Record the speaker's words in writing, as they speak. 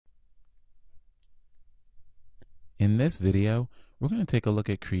In this video, we're going to take a look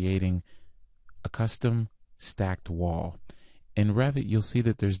at creating a custom stacked wall. In Revit, you'll see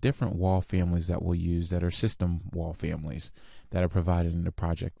that there's different wall families that we'll use that are system wall families that are provided in the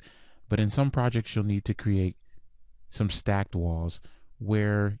project. But in some projects, you'll need to create some stacked walls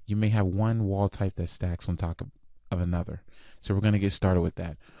where you may have one wall type that stacks on top of another. So we're going to get started with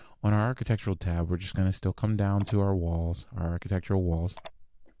that. On our architectural tab, we're just going to still come down to our walls, our architectural walls.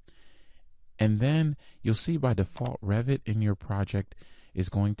 And then you'll see by default, Revit in your project is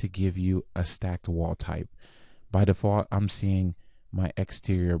going to give you a stacked wall type. By default, I'm seeing my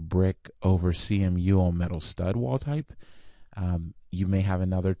exterior brick over CMU on metal stud wall type. You may have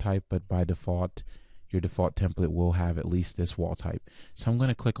another type, but by default, your default template will have at least this wall type. So I'm going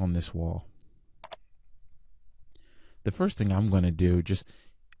to click on this wall. The first thing I'm going to do, just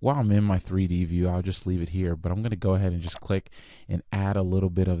while I'm in my 3D view, I'll just leave it here, but I'm going to go ahead and just click and add a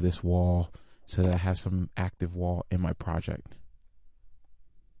little bit of this wall so that I have some active wall in my project.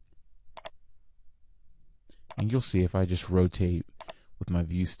 And you'll see if I just rotate with my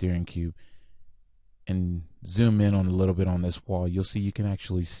view steering cube and zoom in on a little bit on this wall, you'll see you can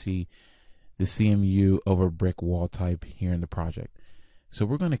actually see the CMU over brick wall type here in the project. So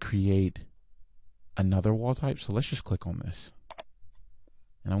we're going to create another wall type. So let's just click on this.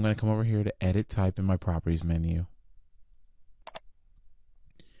 And I'm going to come over here to edit type in my properties menu.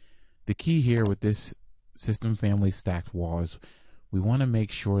 The key here with this system family stacked wall is we want to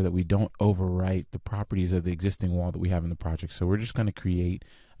make sure that we don't overwrite the properties of the existing wall that we have in the project. So we're just going to create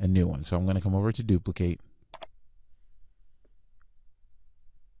a new one. So I'm going to come over to duplicate.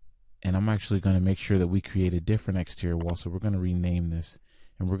 And I'm actually going to make sure that we create a different exterior wall. So we're going to rename this.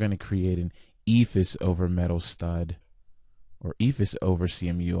 And we're going to create an ephes over metal stud, or ephes over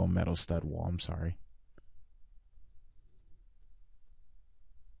CMU on metal stud wall. I'm sorry.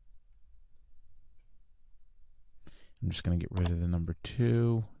 I'm just going to get rid of the number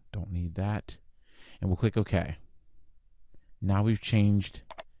 2. Don't need that. And we'll click OK. Now we've changed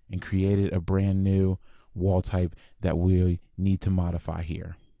and created a brand new wall type that we need to modify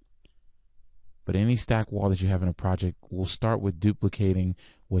here. But any stack wall that you have in a project, we'll start with duplicating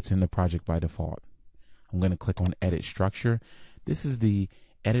what's in the project by default. I'm going to click on Edit Structure. This is the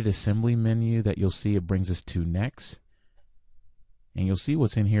Edit Assembly menu that you'll see it brings us to next. And you'll see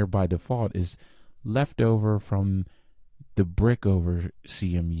what's in here by default is left over from the brick over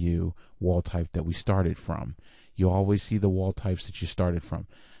CMU wall type that we started from. You'll always see the wall types that you started from.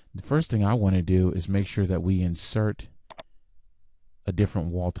 The first thing I want to do is make sure that we insert a different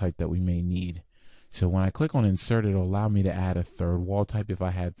wall type that we may need. So when I click on insert, it'll allow me to add a third wall type if I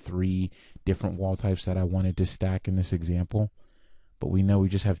had 3 different wall types that I wanted to stack in this example. But we know we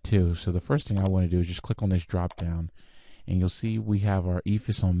just have 2. So the first thing I want to do is just click on this drop down, and you'll see we have our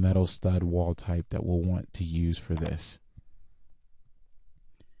ephes on metal stud wall type that we'll want to use for this.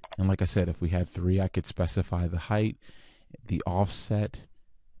 And like I said, if we had 3, I could specify the height, the offset,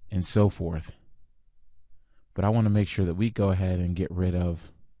 and so forth. But I want to make sure that we go ahead and get rid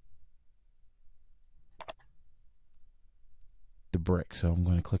of the brick. So I'm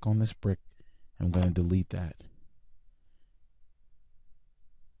going to click on this brick. I'm going to delete that.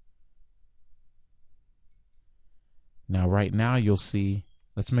 Now right now you'll see,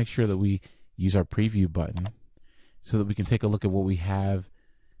 let's make sure that we use our preview button so that we can take a look at what we have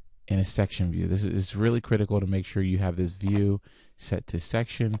in a section view. This is really critical to make sure you have this view set to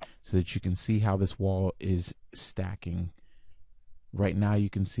section so that you can see how this wall is stacking. Right now you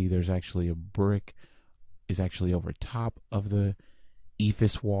can see there's actually a brick is actually over top of the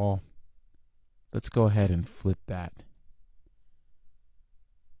ephes wall. Let's go ahead and flip that.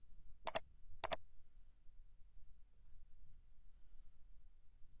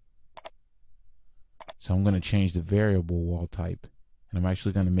 So I'm going to change the variable wall type, and I'm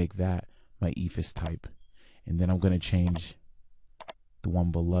actually going to make that my ephes type. And then I'm going to change the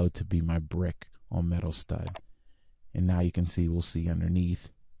one below to be my brick on metal stud. And now you can see, we'll see underneath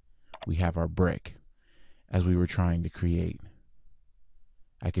we have our brick as we were trying to create.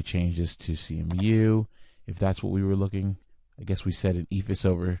 I could change this to CMU if that's what we were looking. I guess we set an ephes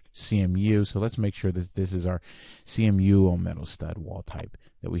over CMU. So let's make sure that this is our CMU on metal stud wall type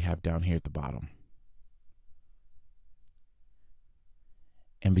that we have down here at the bottom.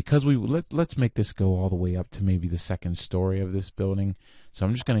 And because let's make this go all the way up to maybe the second story of this building. So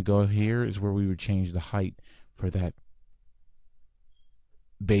I'm just going to go here is where we would change the height for that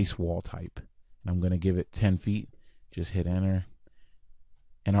base wall type. And I'm going to give it 10 feet. Just hit enter.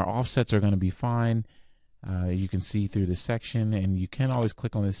 And our offsets are going to be fine. You can see through this section, and you can always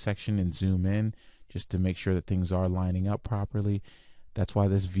click on this section and zoom in just to make sure that things are lining up properly. That's why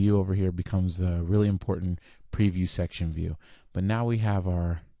this view over here becomes a really important preview section view. But now we have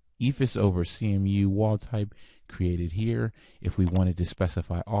our ephes over CMU wall type created here. If we wanted to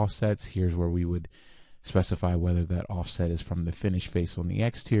specify offsets, here's where we would specify whether that offset is from the finished face on the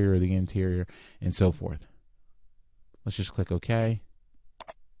exterior or the interior, and so forth. Let's just click OK.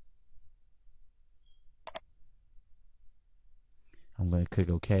 I'm going to click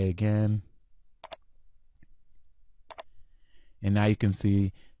OK again. And now you can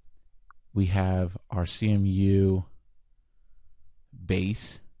see we have our CMU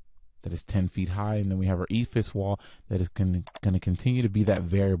base that is 10 feet high, and then we have our ephes wall that is going to continue to be that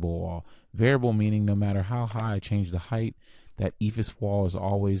variable wall. Variable meaning no matter how high I change the height, that ephes wall is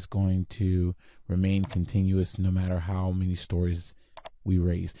always going to remain continuous no matter how many stories we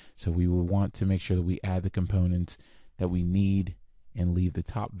raise. So we will want to make sure that we add the components that we need and leave the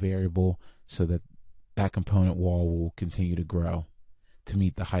top variable so that that component wall will continue to grow to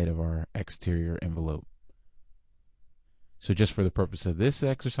meet the height of our exterior envelope. So just for the purpose of this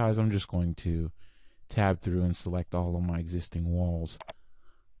exercise, I'm just going to tab through and select all of my existing walls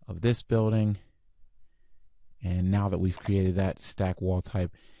of this building. And now that we've created that stack wall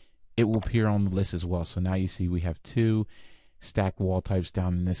type, it will appear on the list as well. So now you see we have 2 stacked wall types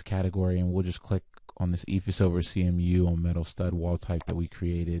down in this category, and we'll just click on this ephes over CMU on metal stud wall type that we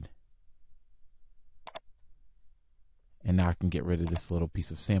created. And now I can get rid of this little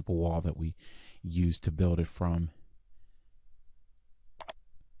piece of sample wall that we used to build it from.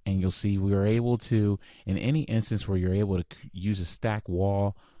 And you'll see we are able to, in any instance where you're able to use a stack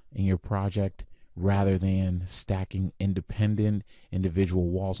wall in your project rather than stacking independent individual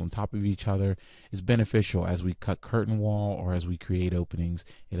walls on top of each other, is beneficial as we cut curtain wall or as we create openings.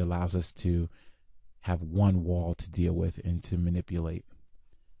 It allows us to have one wall to deal with and to manipulate,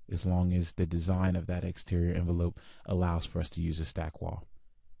 as long as the design of that exterior envelope allows for us to use a stack wall.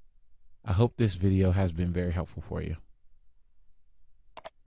 I hope this video has been very helpful for you.